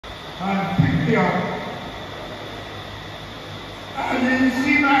and picked me up. I didn't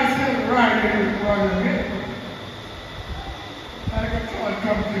see myself riding in front of it. I got thought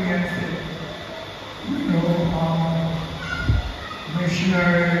something and said,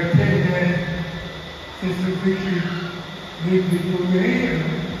 missionary attendant, Sister Vicky, leave me to here.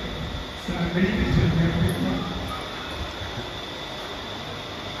 So I made it to them.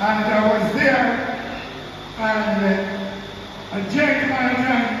 And I was there, and a gentleman I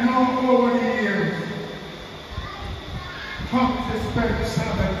know over the years come to spend the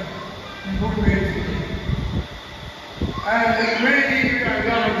Sabbath in Bumbay. And when he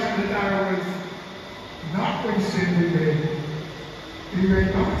realized that I was not going to sing today, he went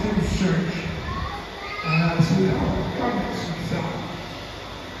back to his church. And I said, oh, God makes me sad.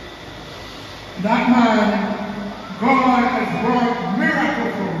 That man, God has worked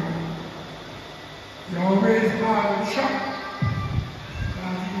miracles for him. He always had a shop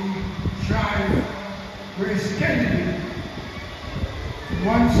that he tried Grace Kennedy.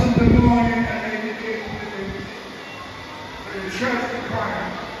 One Sunday morning at 8 the church choir.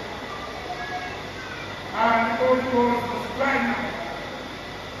 And the Holy Ghost was crying out,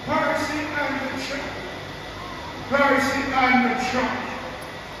 Percy and the church. Percy and the church.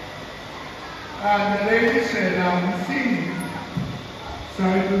 And the lady said, I'm seeing, so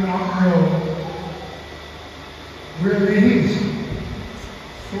I do not know where he is.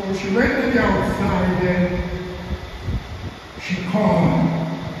 So she went to the outside and she called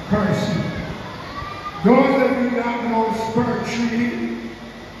Percy. Those of you that know Spur Tree,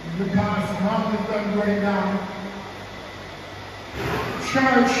 the past mountains are going down.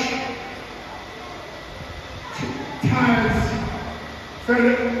 Church tiles fell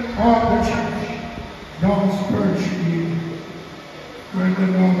on the church down Spur Tree when the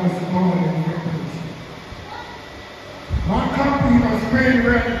Lord was born in Percy. My company was paying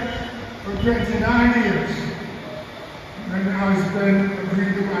rent for 29 years. When the husband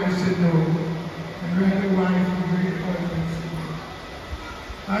agreed to I said no. And when the wife agreed to husband said no.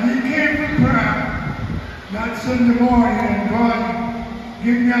 And he came to prayer that Sunday morning and God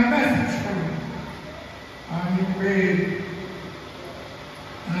gave me a message for him. And he prayed.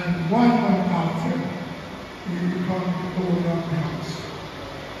 And 1 month after, he became the owner of the house.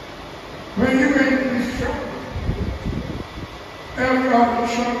 When you went to this shop, every other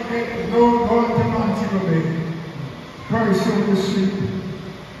shop gets no going to Montego Bay. Christ on the street.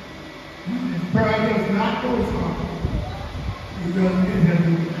 If prayer does not go far, he doesn't get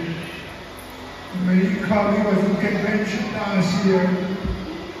heaven. And when he called, he was in convention last year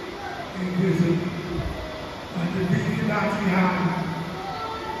in visit. And the meeting that he had,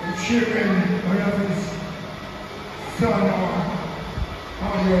 the children, one of his son or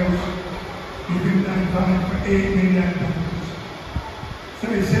others, giving that money for $8 million. So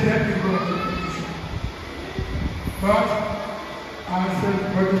he said, let me go to the church. But I said,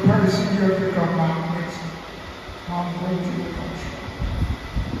 for the person you have to come back next, I'm going to the country.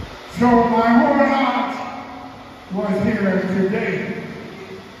 So my whole heart was here today.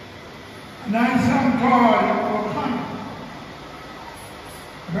 And I thank God for coming.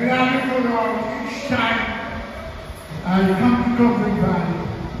 But I go down each time I come to Covent Valley,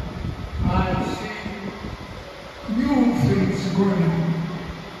 I see new things going on.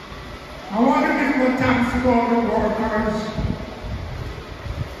 I want to give a thanks to all the workers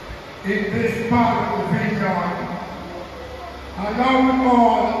in this part of the vineyard, along with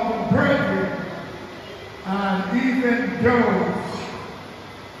all the brethren, and even those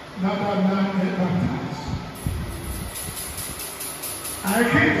that are not yet baptized. I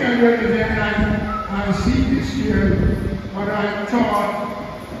can't tell you anything I see this year, but I thought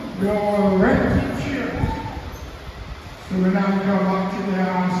they were rented chairs. So when I come back to the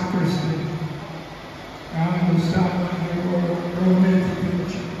house of Christian, I understand that they were donated to the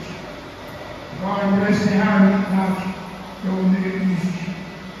church. God bless the hand that donated these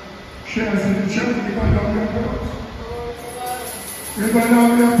chairs to the church. Give a lovely applause. Give a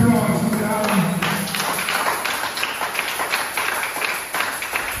lovely applause to the hand.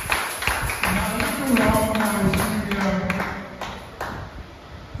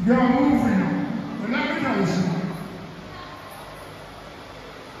 You're moving on. But let me tell you something.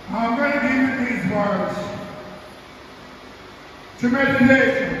 I'm going to give you these words to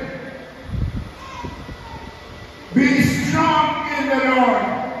meditation. Be strong in the Lord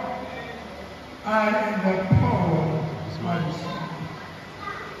and in the power of His Spirit.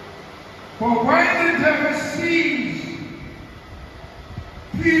 For when the devil sees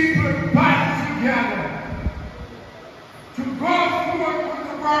people band together to go forward with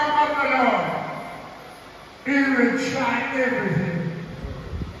the work of the Lord, he will try everything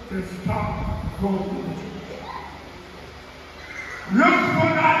to stop going to the church. Look for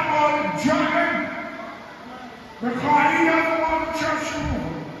that old Jordan, because he doesn't want the church to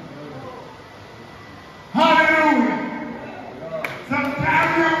move. Hallelujah. Sometimes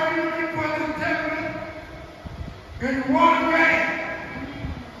we are looking for the devil in one way,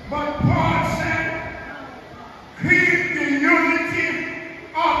 but Paul said, keep the unity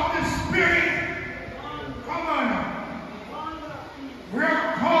of the Spirit. Come on now. We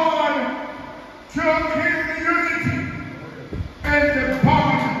are called to keep the unity and the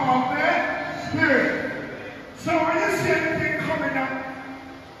bond of the Spirit. So when you see anything coming up,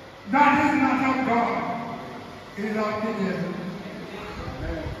 that is not of God, it is of the devil.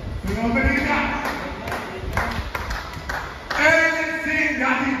 You don't believe that? Anything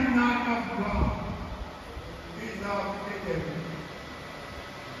that is not of God is of the devil.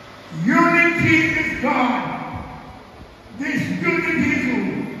 Unity is God. This unity is who?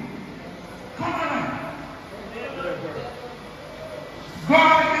 Come on.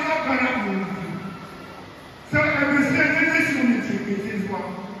 God is a God of unity. So every state in this unity is his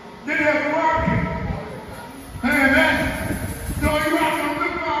one. They are working. Amen. So you have to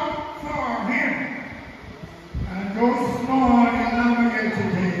look out for him. And those morning I'm here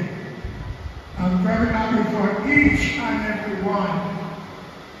today, I'm very happy for each and every one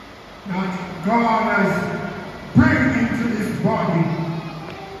that God has brought into this body.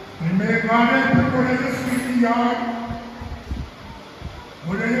 And may God help you, whether you sweep the yard,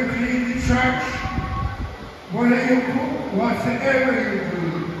 whether you clean the church, whether you cook, whatever you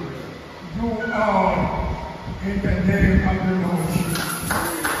do all in the name of the Lord Jesus.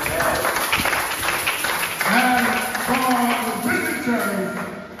 And for the visitors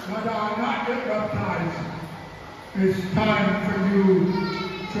that are not yet baptized, it's time for you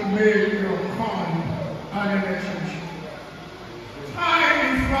to make your calling and election. Time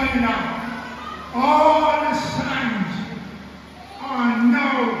is running out. All the signs are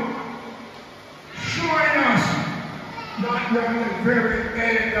now showing us that we are at the very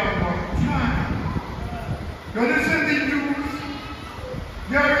end of our time. Now listen to the news.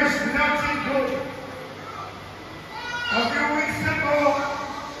 There is nothing good. A few weeks ago,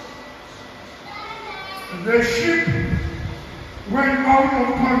 the ship went out of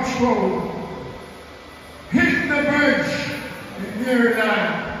control, hit the bridge in near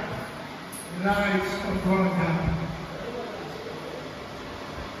land. Lives have gone down.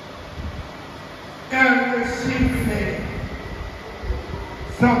 Every single day,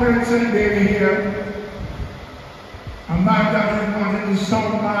 somebody said they here. A man that was in the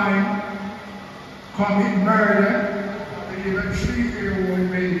South Line commit murder, and even a 3-year-old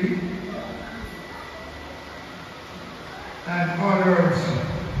baby, and others.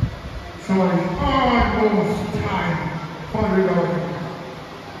 So it's almost time for the Lord.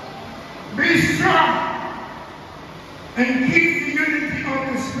 Be strong and keep the unity of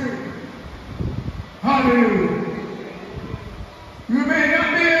the Spirit. Hallelujah. You may not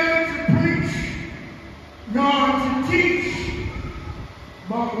be able to preach, nor to teach,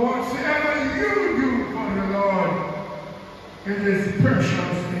 but whatsoever you do for the Lord, it is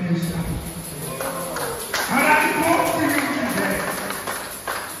precious in His sight. And I quote to you today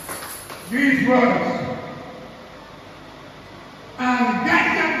these words, and get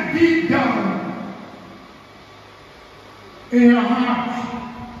them deep down in your heart.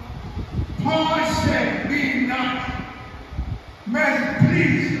 Paul said, be not men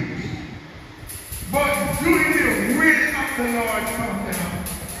pleasers, but doing the will of the Lord from them.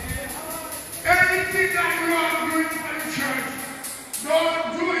 Anything that you are doing for the church, don't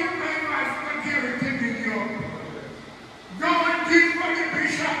do it for security video. Don't do it for the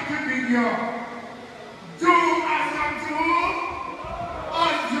bishop to video. Do as unto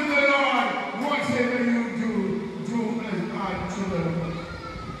the Lord. Whatever you do as unto the Lord.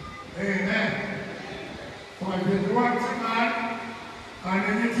 Amen. For if you do unto man, and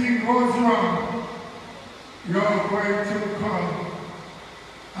anything goes wrong, you're going to come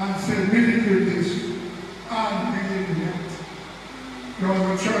and say, we didn't do this, and we didn't do that. You're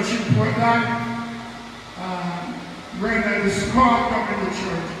the church important, when there is score come in the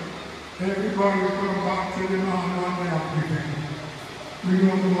church, everybody will come back to the man one day after them. We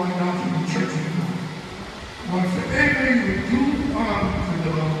don't want that in the church anymore. Whatever you do unto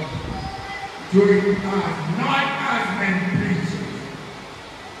the Lord, do it as not as men pleasers,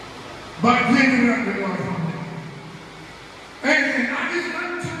 but giving up the Lord from them. Amen. At this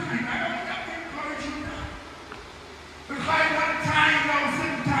one time, I don't have to encourage you now. Because one time, now,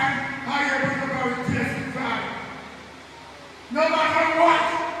 sometime, I hear people about testify. No matter what,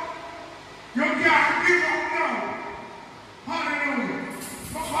 you can't give up now. Hallelujah.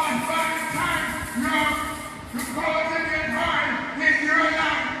 Because to cause it in harm in your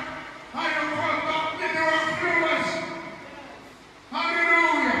life. I don't want nothing to through us.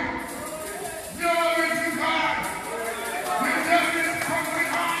 Hallelujah. Glory to God. The devil is coming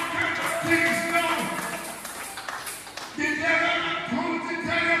all kinds of things now. The devil not told to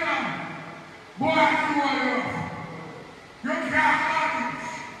tell you now. Boy, you are love. You can't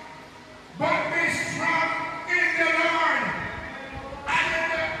manage. But be strong in the Lord and in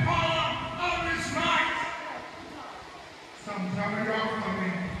the power of his might. Sometimes you are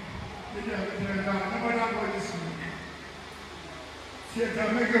coming. The devil tells you, nobody not going to see you. Satan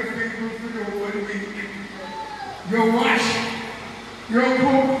make you feel good for the whole week. You wash, you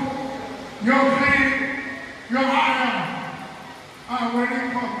cook, you clean, you honor. And when you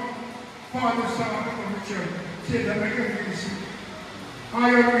come for the Son of the church, Satan make you feel sick. Are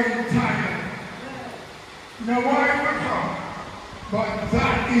you being tired? Now why you come? But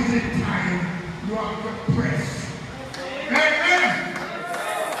that is the time you have to press. Amen.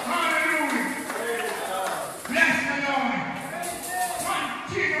 Hallelujah. Bless the Lord.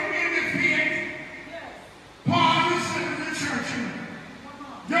 Continue in the faith. Paul said to the church,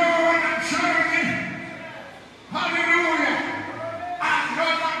 you're on a journey. Hallelujah. And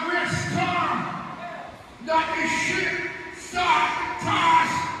there's a great storm that the ship starts to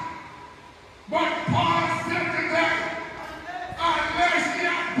toss. But Paul said to them, unless they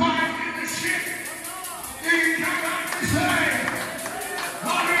abide in the ship, he cannot be saved.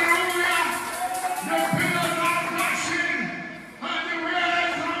 Hallelujah. The pillars are rushing and the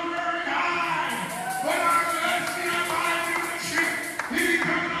waves are very high. But unless they abide in the ship, he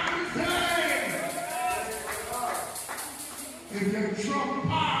cannot be saved. If you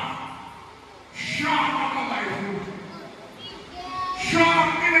jump off, sharp on the life route, sharp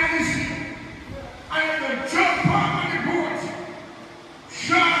in the sea, and if you jump off on the boat,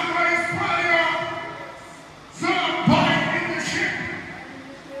 sharp where it's probably up, so abide in the ship.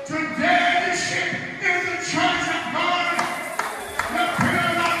 Today the ship is the church of God, the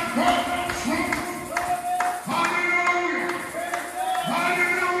pillar of God of truth. Hallelujah.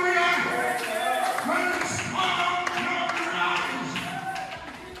 Hallelujah. When the storm comes rise,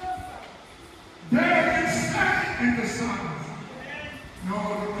 there is sand in the sun. No,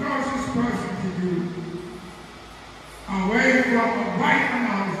 the closest person to you, away from a white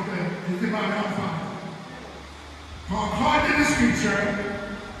announcement, is the man of God. According to the scripture,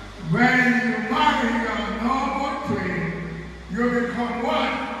 when you marry your normal twin, you become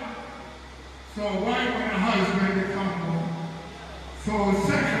one. So why when a husband become one? So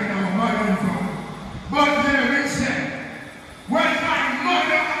second now, mother and father. But David said, when my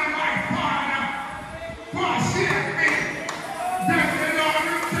mother and my father forsake me, then the Lord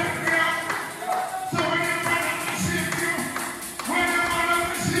will take me up. So when your brother forsake you, when your mother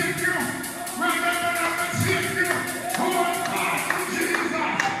forsake you, when your brother forsake you, hold fast to Jesus.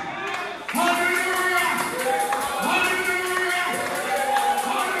 Hallelujah! Hallelujah!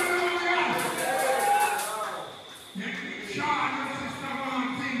 Hallelujah! You can charge your sister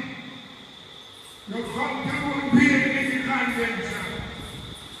one thing. You come to a being in the convention.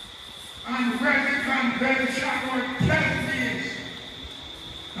 And when the convention was 10 days,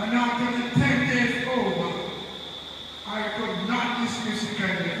 and after the 10 days over, I could not dismiss the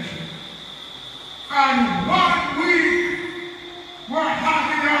convention. And 1 week, we're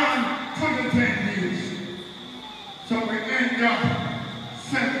hanging on to the 10 days. So we end up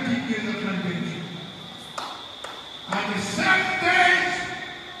 17 days of convention. And the 7 days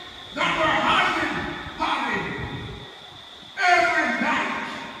that we're hanging, every night,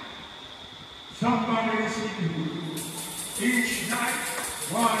 somebody is sleeping. Each night,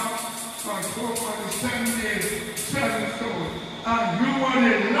 one or 4 or 7 days, 7 souls. And you were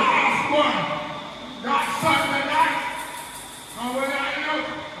the last one. That Sunday night. And when I look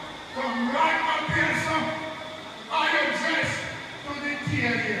from right up here, I address to the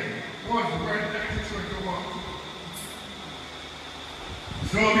theater was right next to the wall.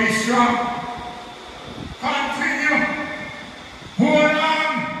 So be strong. Continue. Hold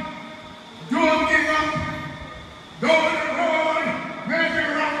on. Don't give up. Go the road may be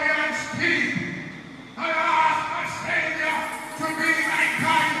rocky and steep. I ask my Savior to be my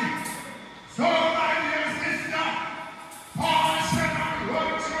guide. So my dear sister, Paul said I run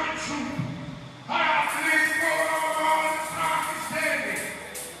to a truth. I have to live for all the time he said.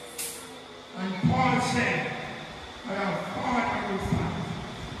 And Paul said, I have fought a good fight.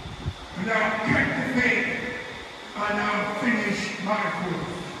 And I have kept the faith. And I have finished my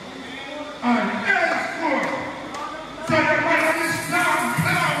course. And henceforth, so that when this storm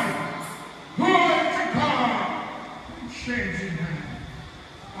cloud, hold to God, changing hand.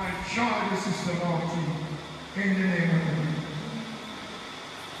 I charge the sister Martin In the name of the Lord.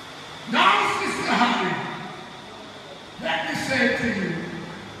 Now, Sister Holly, let me say to you,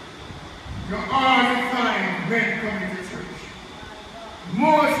 you're all the fine men coming to church.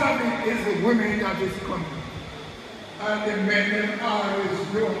 Most of it is the women that is coming. And the men are always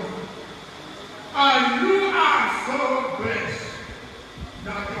young. And you are so blessed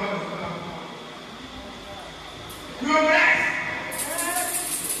that you're blessed.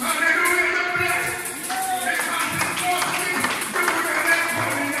 Hallelujah, you're blessed. Because it's mostly you will let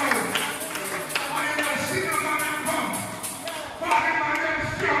coming out. And you will see the man and come. Father, my name is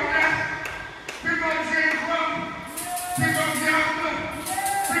strong. Because you come. Because you have come.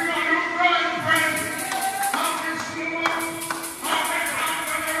 Because you run, friend. How this small. How that I'm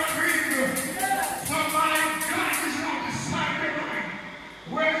going to read you. So my God is not the side of mine.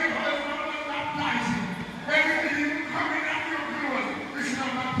 Where the husband was baptizing. Everything coming out your blood. This is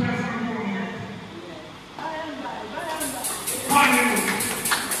not baptized on your own. Hallelujah.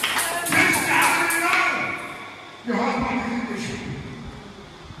 This thousand now. Your husband is in the ship.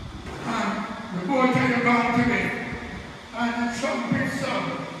 And the boy tell you about today. And the trumpet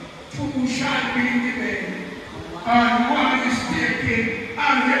sound. Two shall be in the bed. And one is taken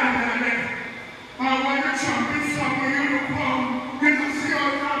and the other left. And when the trumpet sound, when you look home, you don't see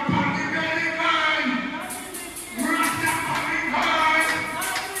all that party belly man. Rasta coming high.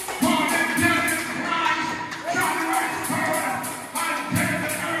 For the dead in Christ shall rise forward. And take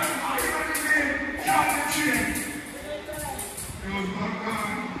the earth higher again. Shall the change. It was my God.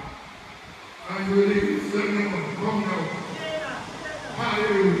 And you leave the Lord. Come now.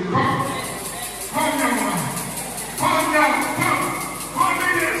 Hallelujah. Come. Come now, man. Come now. Come. Come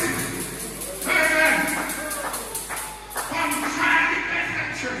in this. Amen. Come try the best at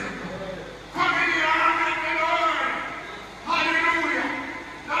church. Come in the arm of the Lord. Hallelujah.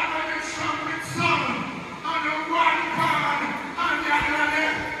 That was the trumpet sound. And the one card. And the other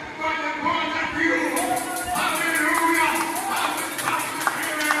left. But the both of you. Hallelujah. I will pass the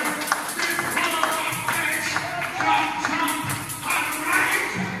prayer. This power of flesh shall jump and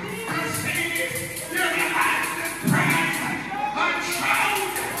rise to sing it. You're the last and praise and shout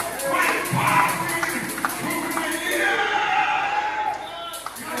when passing through the year.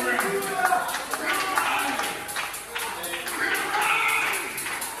 You're ready. You're right. You're right.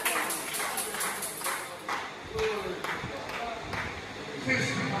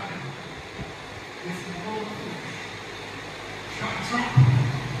 Sister, if the whole flesh shall jump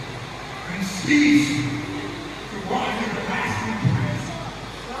and cease to walk in the lasting praise.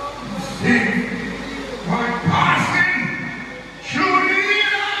 Sing, while passing through the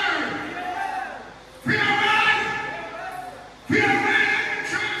year. Fear man! Fear man in the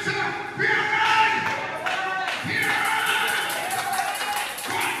church! Fear man! Fear man!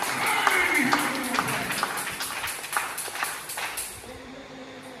 God's harmony!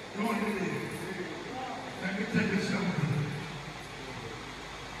 Don't believe. Let me tell you something.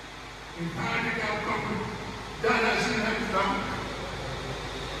 If I got a couple dollars in that bank,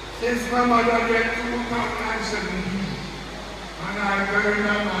 since my mother went to 2017, and I buried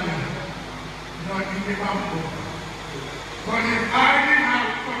my mother, not in the bank. But if I didn't have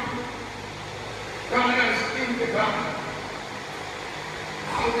a couple dollars in the bank,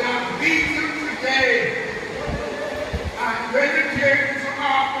 I would have beaten today and meditated to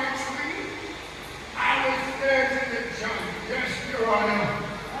halfway tree. I was there to the judge. Yes, Your Honor,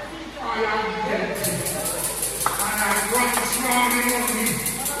 I am guilty. And I run strong on me.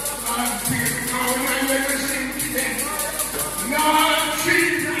 I'm feeling how I never sing today. Lord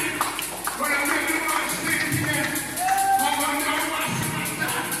Jesus, when I never was sing today, I will not wash my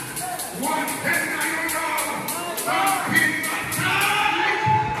time. One thing I know, I'll be baptized.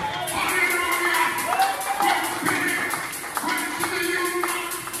 Hallelujah. When Philip went to the union,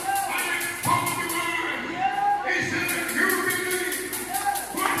 and exposed the word, he said, if you believe,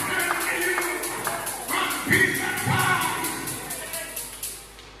 what then are you? I'll be baptized.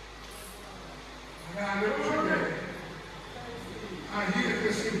 And I look today, I hear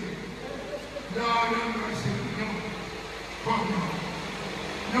this thing. Lord have mercy, no, come on.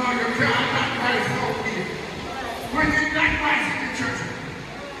 No, you can't baptize out here. When you baptize in the church,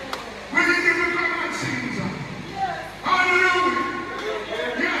 when you give the common sins, hallelujah.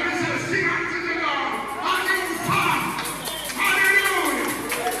 Yeah, this is sing unto the Lord. And you song. Hallelujah.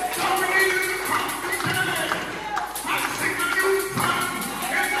 So we need you to come today and sing a new song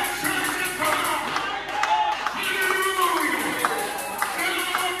in the church of God.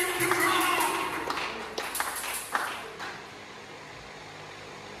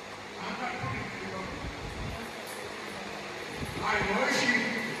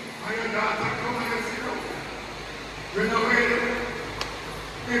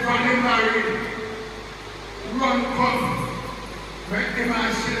 worried, run come, when the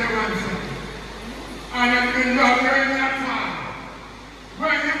man see the ransom. And if the Lord bring that man,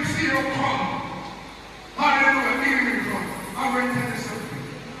 when you see you come, hallelujah, here you come. I will tell you something.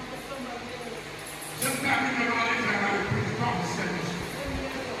 Sometimes in the knowledge I have to preach promises.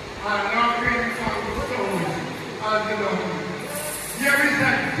 And Lord bring you from the stories as the Lord.